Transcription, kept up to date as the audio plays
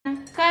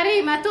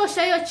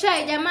matosha hiyo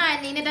chai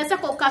jamani. Nenda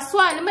zako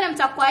ukaswali. Mbona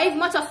mtakuwa hivi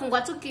watu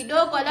wafungwa tu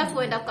kidogo alafu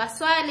uenda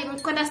ukaswali.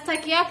 Mkwenda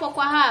staki hapo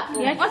kwa hapo.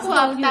 Watu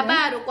wa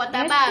tabaru kwa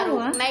tabaru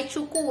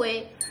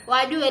naichukue.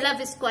 Wajue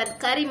Love Squad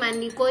Karima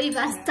niko hivi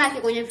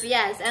astaki kwenye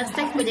viazi,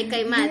 astaki kwenye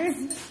kaimati.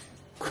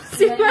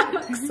 Kusimama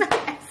kusaya.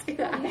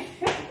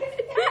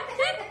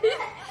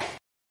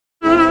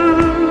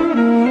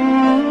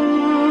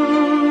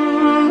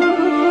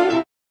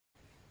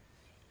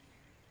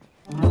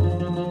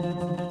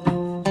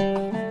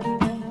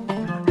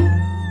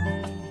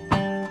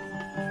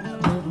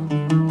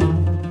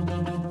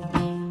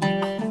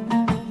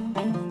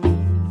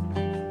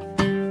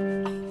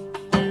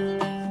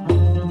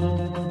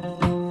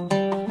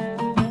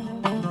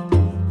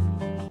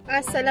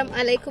 Assalamu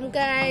alaikum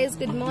guys,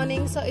 good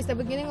morning. So it's the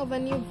beginning of a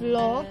new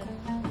vlog.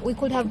 We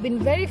could have been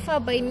very far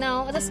by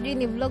now. That's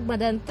doing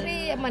Vlogmadan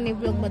 3 ama ni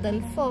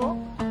Vlogmadan 4.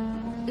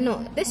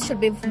 No, this should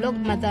be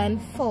Vlogmadan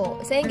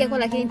 4. Saying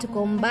lakini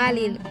tuko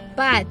mbali,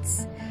 but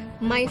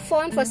my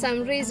phone for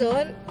some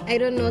reason, I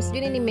don't know,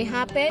 sijui nini may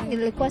happen.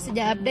 Nilikuwa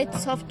sija update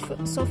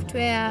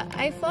software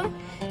iPhone,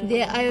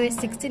 the iOS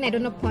 16, I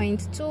don't know,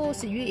 0.2,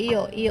 sijui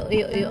hiyo.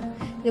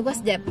 Nilikuwa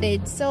sija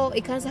update, so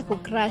ikaanza ku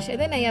crash. And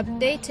then I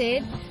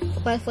updated,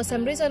 but for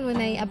some reason when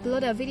I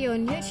upload a video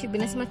on YouTube,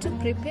 inasema to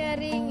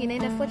preparing,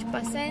 inaenda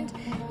 40%,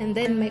 and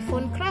then my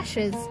phone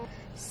crashes.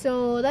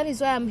 So that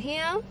is why I'm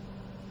here.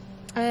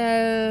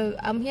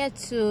 I'm here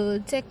to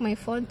take my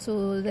phone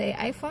to the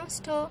iPhone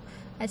store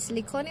at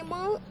Silicon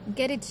Mall,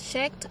 get it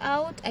checked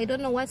out. I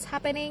don't know what's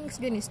happening.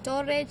 Sijui ni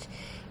storage,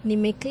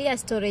 nime clear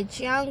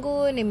storage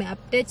yangu, nime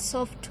update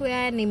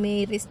software,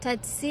 nime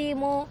restart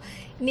simu,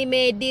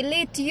 nime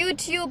delete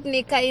YouTube,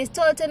 nika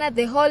install tena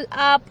the whole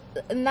app.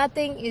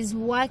 Nothing is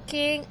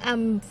working.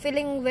 I'm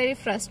feeling very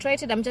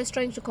frustrated. I'm just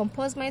trying to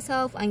compose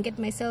myself and get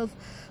myself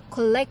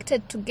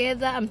collected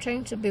together. I'm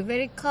trying to be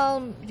very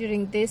calm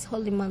during this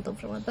holy month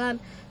of Ramadan,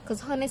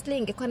 because honestly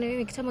ingekuwa na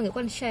mimi kitambo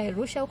ingekuwa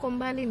nishairusha huko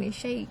mbali,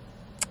 nishai.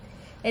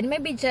 And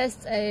maybe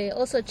just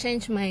also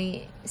change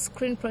my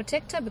screen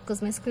protector,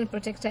 because my screen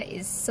protector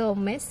is so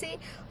messy.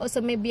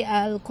 Also maybe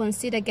I'll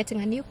consider getting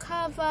a new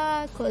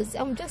cover, because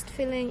I'm just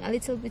feeling a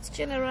little bit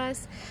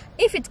generous.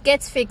 If it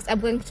gets fixed, I'm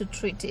going to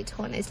treat it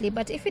honestly,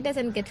 but if it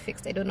doesn't get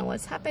fixed, I don't know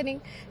what's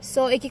happening.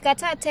 So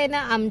ikikata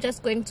tena, I'm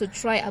just going to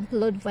try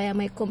upload via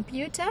my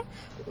computer.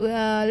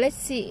 Let's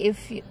see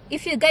if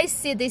you guys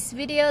see this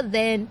video,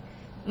 then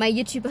my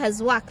YouTube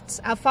has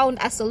worked. I found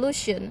a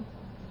solution.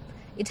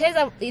 It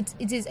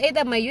is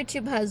either my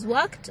YouTube has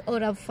worked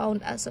or I've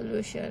found a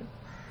solution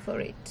for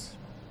it.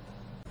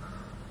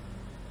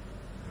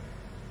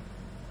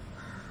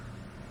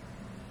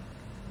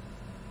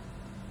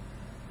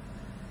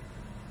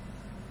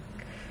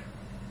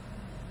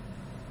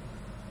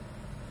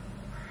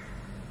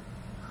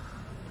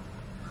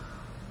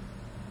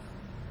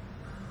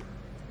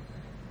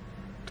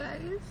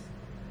 Guys,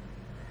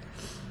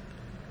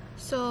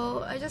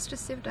 so I just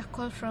received a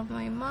call from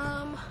my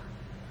mom.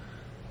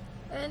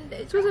 And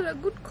it wasn't a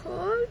good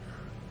call.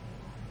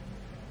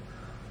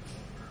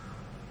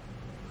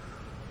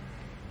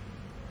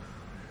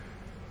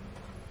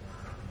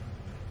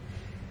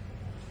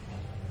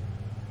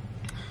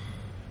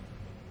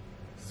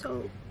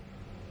 So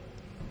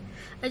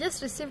I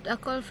just received a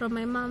call from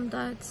my mom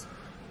that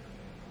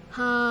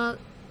her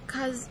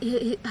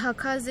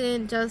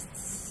cousin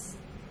just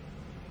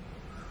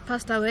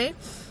passed away.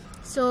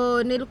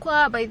 So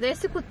nilikuwa by the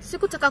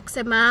sikutaka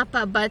kusema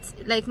hapa, but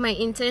like my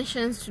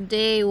intentions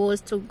today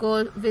was to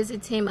go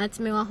visit him at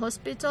Mewa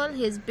Hospital.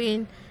 He's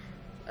been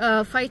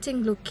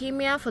fighting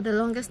leukemia for the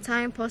longest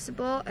time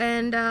possible,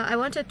 and I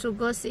wanted to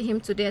go see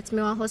him today at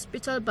Mewa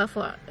Hospital, but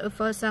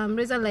for some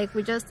reason, like,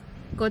 we just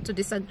got to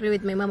disagree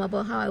with my mom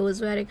about how I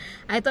was wearing.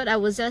 I thought I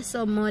was just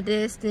so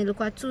modest.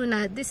 Nilikuwa tu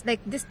na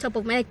this top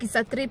of my neck is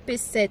a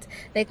 3-piece set,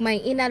 like my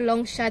inner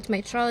long shirt, my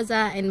trouser,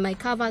 and my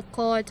cover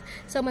coat.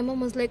 So my mom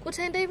was like,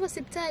 utaenda hivyo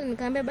hospitali?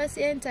 Nikamwambia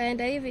basi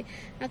entaenda hivi.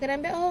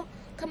 Akaniambia, oh,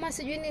 kama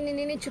sijui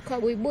nini chukua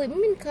buibui.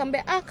 Mimi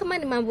nikamwambia, kama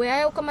ni mambo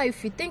yayo, kama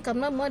if you think I'm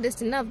not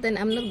modest enough, then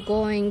I'm not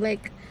going.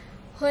 Like,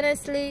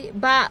 honestly,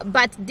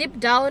 but deep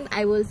down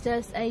I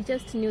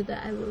just knew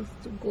that I was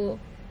to go.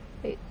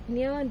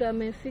 Niyo ndo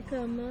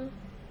amefika ma.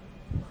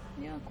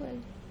 Niyo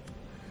kweli.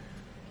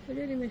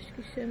 Leo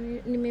nimeshikisha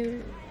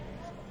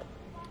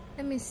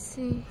let me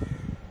see.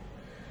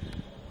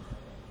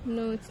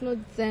 No, it's not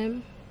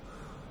them.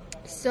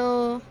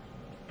 So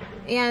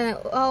yeah,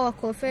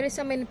 wako ferry.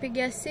 So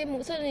amenipigia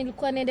simu. So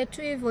nilikuwa naenda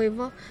tu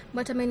hivyo,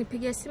 but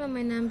amenipigia simu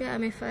ameniambia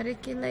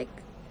amefariki. Like,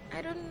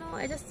 I don't know,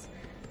 I just,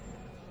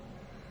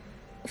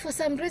 for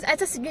some reason,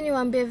 hata sijui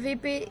niwaambie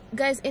vipi.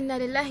 Guys, inna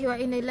lillahi wa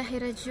inna ilaihi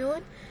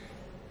rajiun.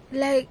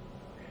 Like,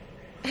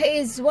 he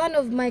is one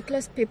of my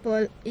close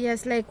people.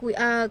 Yes, like, we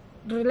are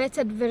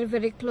related very,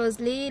 very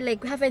closely.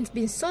 Like, we haven't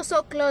been so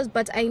close,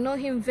 but I know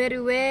him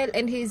very well,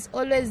 and he's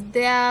always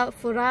there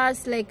for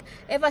us. Like,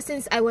 ever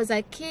since I was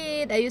a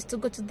kid, I used to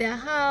go to their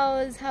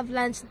house, have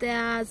lunch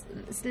there,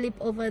 sleep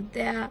over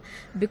there,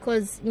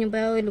 because nyumba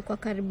yao ilikuwa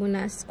karibu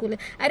na school.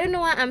 I don't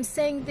know why I'm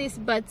saying this,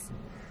 but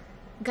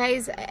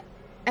guys,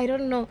 I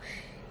don't know,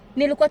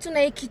 nilikuwa tu na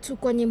hii kitu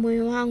kwenye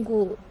moyo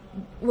wangu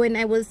when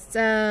I was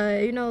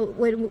you know,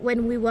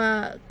 when we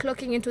were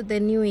clocking into the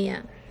new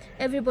year.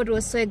 Everybody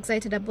was so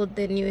excited about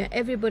the new year.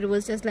 Everybody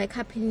was just like,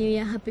 happy new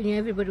year, happy new year.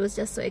 Everybody was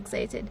just so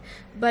excited.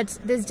 But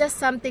there's just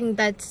something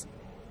that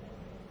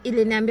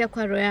iliniambia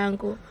kwa roho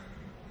yangu,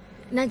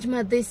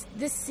 Najma,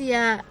 this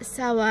year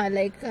sawa,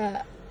 like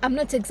I'm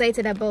not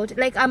excited about it.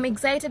 Like I'm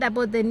excited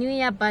about the new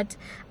year, but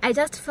I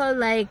just felt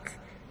like,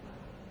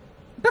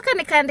 mpaka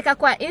nikaandika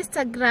kwa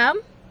Instagram,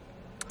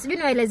 sijui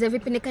niwaeleze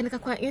vipi, nikaandika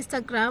kwa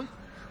Instagram,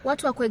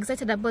 watu wako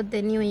excited about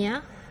the new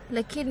year,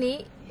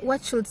 lakini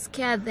what should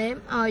scare them,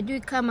 hawajui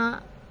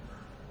kama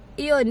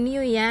hiyo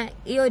new year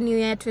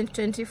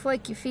 2024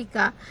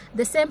 ikifika,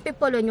 the same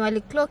people when you are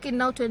clock in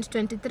now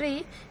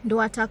 2023 ndo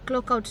wata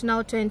clock out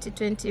now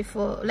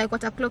 2024, like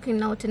wata clock in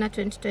now tena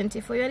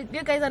 2024.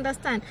 You guys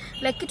understand?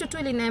 Like kitu tu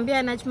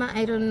iliniambia Najma,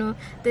 I don't know,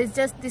 there's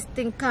just this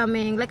thing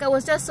coming. Like I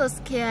was just so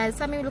scared.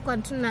 Sasa mimi nilikuwa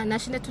tu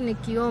nashinda tu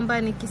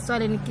nikiomba,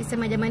 nikiswali,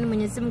 nikisema jamani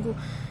Mwenyezi Mungu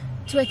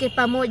tuweke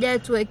pamoja,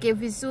 tuweke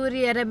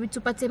vizuri, ya Rabbi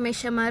tupate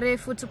maisha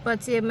marefu,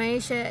 tupatie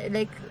maisha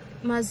like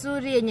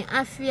mazuri, yenye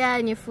afya,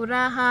 yenye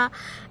furaha.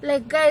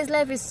 Like guys,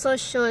 life is so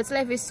short.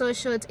 Life is so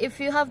short. If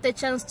you have the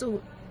chance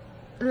to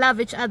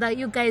love each other,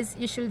 you guys,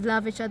 you should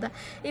love each other.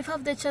 If you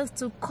have the chance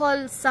to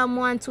call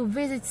someone, to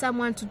visit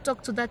someone, to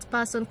talk to that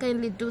person,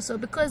 kindly do so.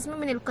 Because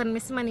mimi nilikuwa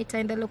nimesema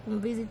nitaenda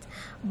kumvisit,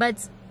 but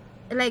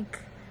like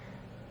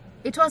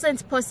it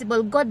wasn't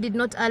possible. God did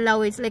not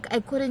allow it. Like I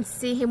couldn't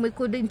see him, we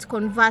couldn't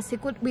converse,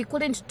 we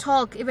couldn't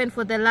talk even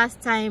for the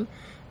last time.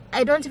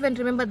 I don't even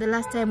remember the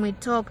last time we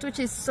talked, which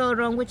is so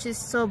wrong, which is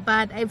so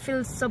bad. I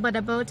feel so bad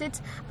about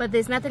it, but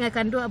there's nothing I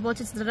can do about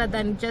it rather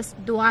than just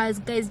du'as.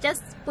 Guys,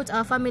 just put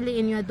our family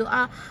in your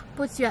dua,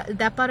 put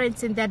the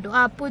parents in their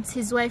dua, put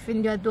his wife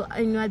in your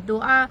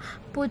dua,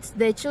 put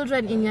the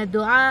children in your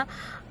dua,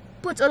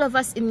 put all of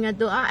us in your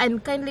dua,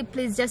 and kindly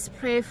please just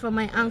pray for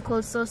my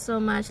uncle so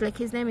much. Like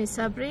his name is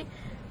Sabri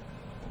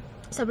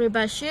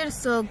Bashir.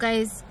 So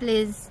guys,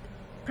 please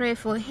pray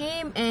for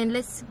him, and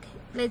let's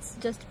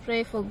just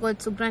pray for God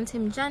to grant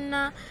him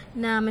Jannah,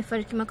 na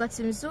amefariki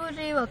wakati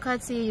mzuri,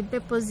 wakati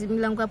pepo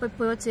milango ya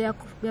pepo yote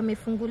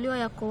yamefunguliwa,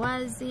 yako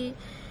wazi.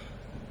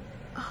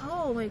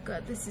 Oh my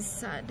God, this is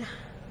sad.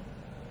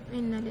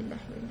 Inna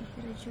lillahi wa inna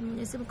ilaihi raji'un.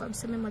 Mwenyezi Mungu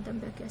amsamehe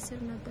madhambi yake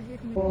asiri na dhahiri.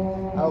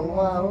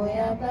 Allahu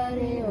ya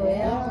bari'u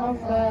ya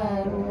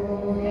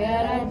ghafaru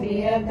ya Rabbi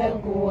ya dhal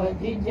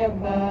quwwati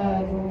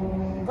jabbaru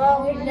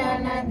qawwi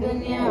lana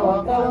dunya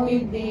wa qawwi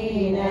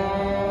dina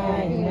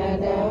inna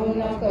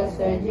da'unaka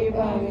stajib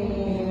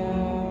amina.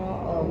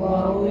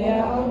 Allahu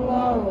ya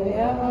Allah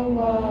ya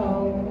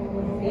Allah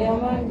ya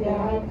man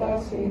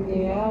ja'alaka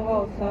sidi ya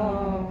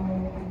ghafar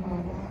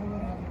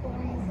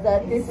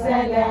ذات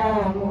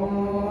السلام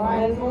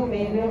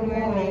المؤمن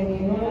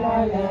المعين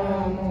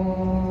العلام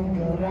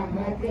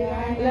برحمة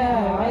على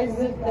عز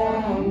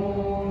التام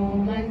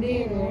من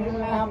دين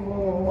الحق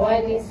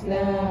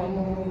والإسلام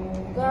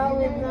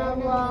قاومنا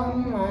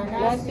اللهم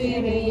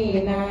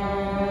ناصرينا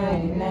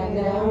إن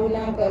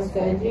دعوناك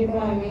استجب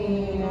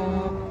أمينا.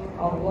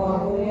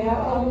 الله يا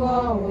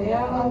الله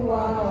يا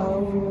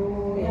الله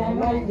يا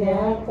ملجأ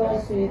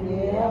القصيد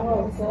يا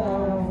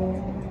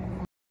غفار.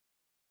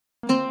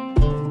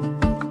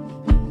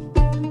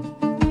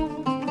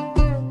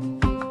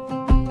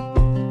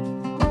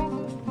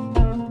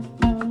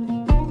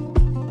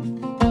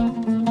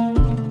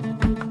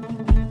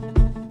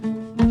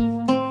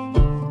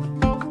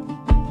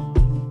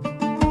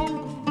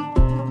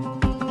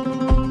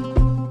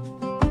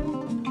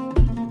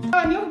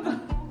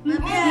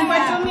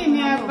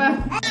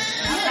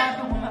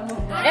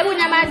 Hebu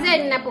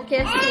nyamazeni,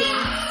 napokea simu.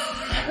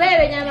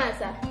 Wewe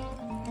nyamaza.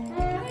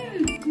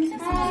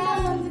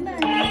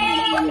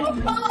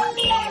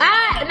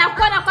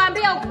 Nakuwa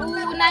nakwambia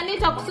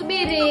unanita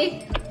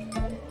kusubiri.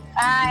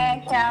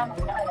 Aya, chao.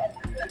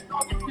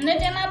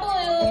 Nende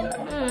mabuyu.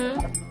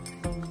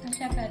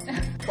 Nashakata.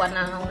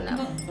 Wanaona.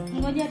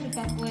 Ngoja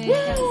tupakue.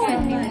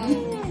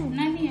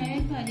 Nani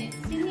yaitwaje?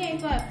 Sinia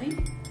iko wapi?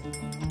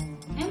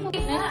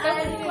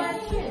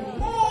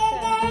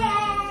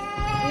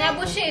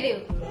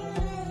 Nabushiri.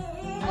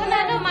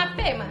 Una ndo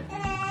mapema.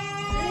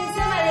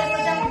 Nilisema leo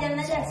kwanza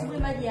mjana asubuhi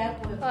maji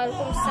yako.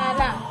 Waalaikum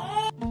salaam.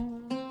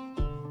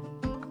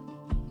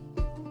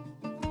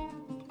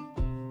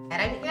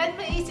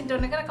 Hii ndio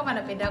inaonekana kama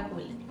anapenda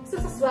kula.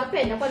 Sasa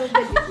siwapenda kwani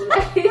upendi kula.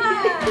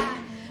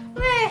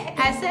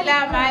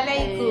 Assalamu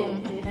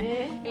alaikum.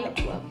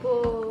 Hapo.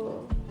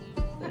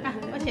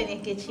 Wacha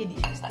niweke chini.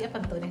 Hapa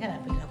nitaonekana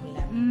anapenda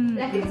kula.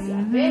 Lakini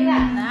siwapenda.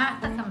 Na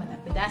kama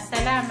anapenda.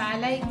 Assalamu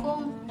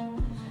alaikum.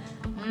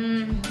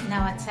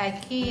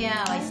 Nawatakia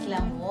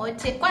Waislamu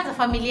wote, kwanza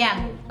familia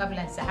yangu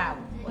kabla nisahau,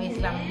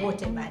 Waislamu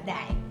wote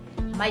baadaye.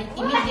 My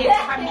immediate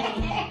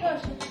family.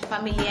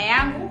 Familia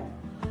yangu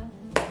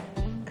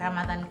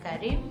Ramadan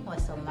Karim,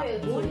 wasoma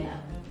kula.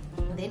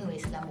 Then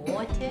Waislamu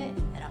wote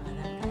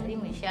Ramadan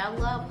Karim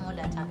inshallah.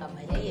 Mola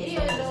atakabalie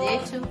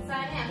zetu,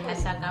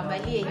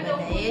 atakabalie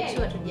ibada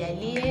yetu,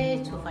 atujalie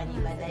tufanye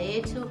ibada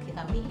yetu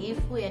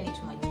kikamilifu, yani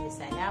tumalize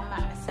salama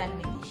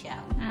salmin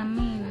inshallah.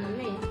 Amin.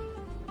 Amin.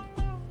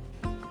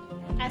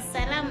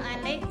 Assalamu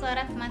alaikum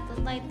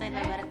warahmatullahi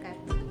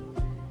wabarakatuh.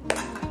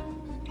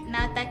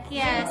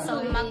 Natakia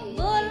saum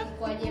makbul,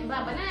 Kwa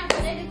jembamba nani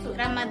afadhali tu?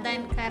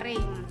 Ramadan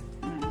karim.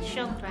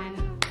 Shukran.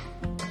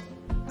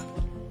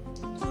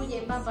 Tuje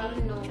baba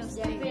mno.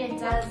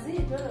 Sijapenda.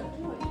 Zito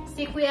tu.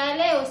 Siku ya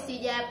leo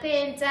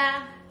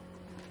sijapenda.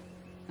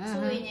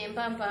 Tuje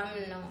nyembamba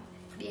mno.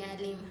 Bi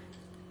Halima.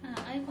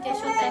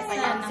 Kesho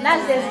tafanya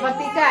Nazi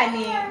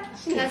hazipatikani.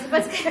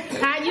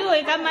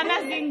 hajui kama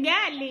nazi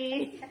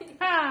ngali.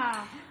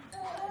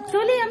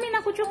 Tulia, mimi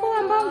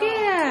nakuchukua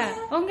mbongea.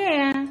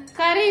 Ongea.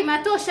 Karima,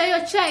 tosha hiyo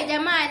chai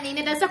jamani.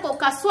 Nenda zako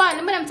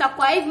ukaswali. Mbona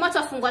mtakuwa hivi? Watu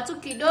wafungwa tu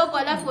kidogo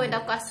alafu uenda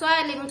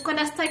ukaswali.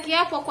 Mkonda staki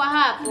hapo kwa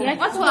hapo.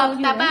 Yachukua Watu wa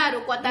ujue.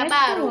 tabaru kwa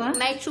tabaru Yachukua.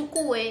 na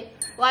ichukue.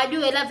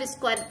 Wajue Love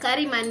Squad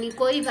Karima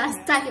niko hivi,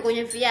 hastaki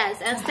kwenye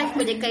viazi, hastaki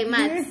kwenye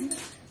kaimati.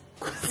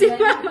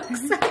 Kusimama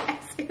kusali.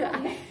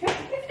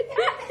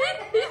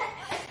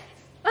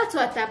 Watu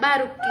wa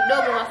tabaru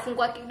kidogo,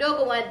 wafungwa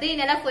kidogo,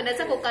 wadini alafu uenda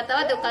zako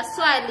ukatawade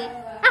ukaswali.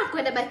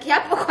 Kwenda baki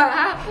hapo kwa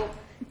hapo.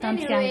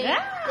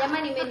 Tamshangaa.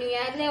 Jamani, menu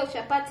ya leo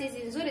chapati hizi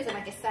nzuri za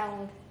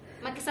makesangu.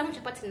 Makesangu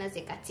chapati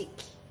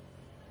nazikatiki.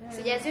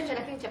 Sijazionja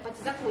lakini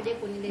chapati zako huje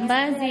kuniletea.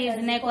 Mbazi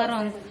zinaikwa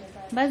rongo.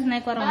 Mbazi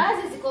zinaikwa rongo.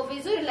 Baadhi ziko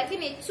vizuri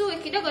lakini tu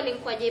kidogo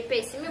lilikuwa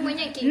jepesi. Mimi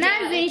mwenyewe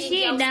Nazi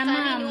shida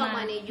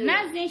mama.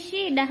 Nazi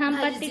shida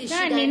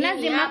hampatikani.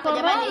 Nazi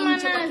makoroma,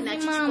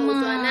 nazi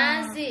mama.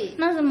 Nazi.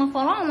 Nazi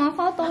makoroma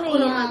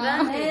fotolia.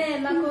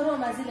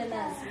 Makoroma zile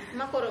nazi.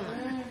 Makoroma.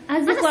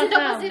 Azikwa Sasa ndio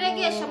kavu.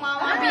 kuziregesha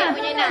mwambie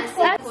mwenye nazi.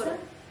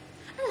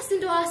 Sasa si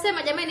ndio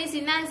wasema jamani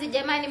hizi nazi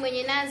jamani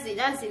mwenye nazi.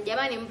 Nazi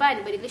jamani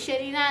mbali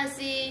badilisheni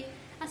nazi.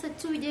 Sasa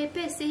tu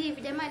jepesi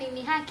hivi jamani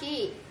ni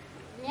haki.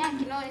 Ni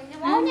haki no.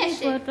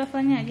 Waonyeshe.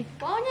 Tutafanyaje?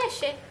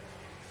 Waonyeshe.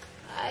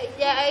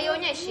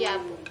 Haionyeshi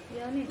hapo.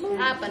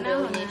 Hapa ndio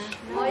onyesha.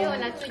 Moyo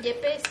na tu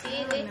jepesi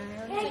ile.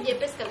 Tu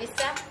jepesi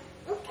kabisa.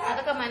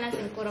 Hata kama nazi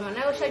mkoroma.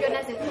 Na ushajua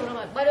nazi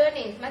mkoroma. Bado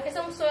nini?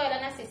 Makesa msoya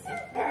la nasi sisi.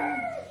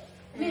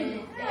 Mimi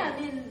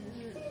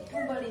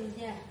tumbo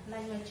linjaa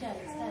nanywa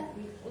chai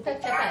staki.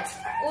 Utachapati.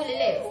 Ule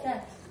leo.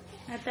 Staki.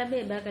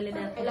 Atabeba kale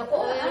dako. Ila kwa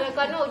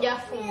onekana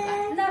hujafunga.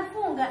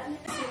 Nafunga.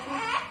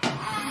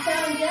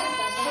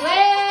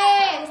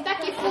 Wewe,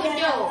 sitaki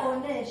fujo.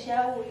 Kondesha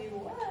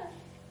huyu.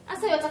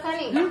 Sasa yotaka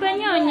nini? Mpe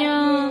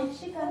nyonyo.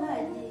 Shika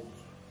maji.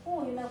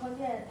 Huyu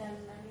nakwambia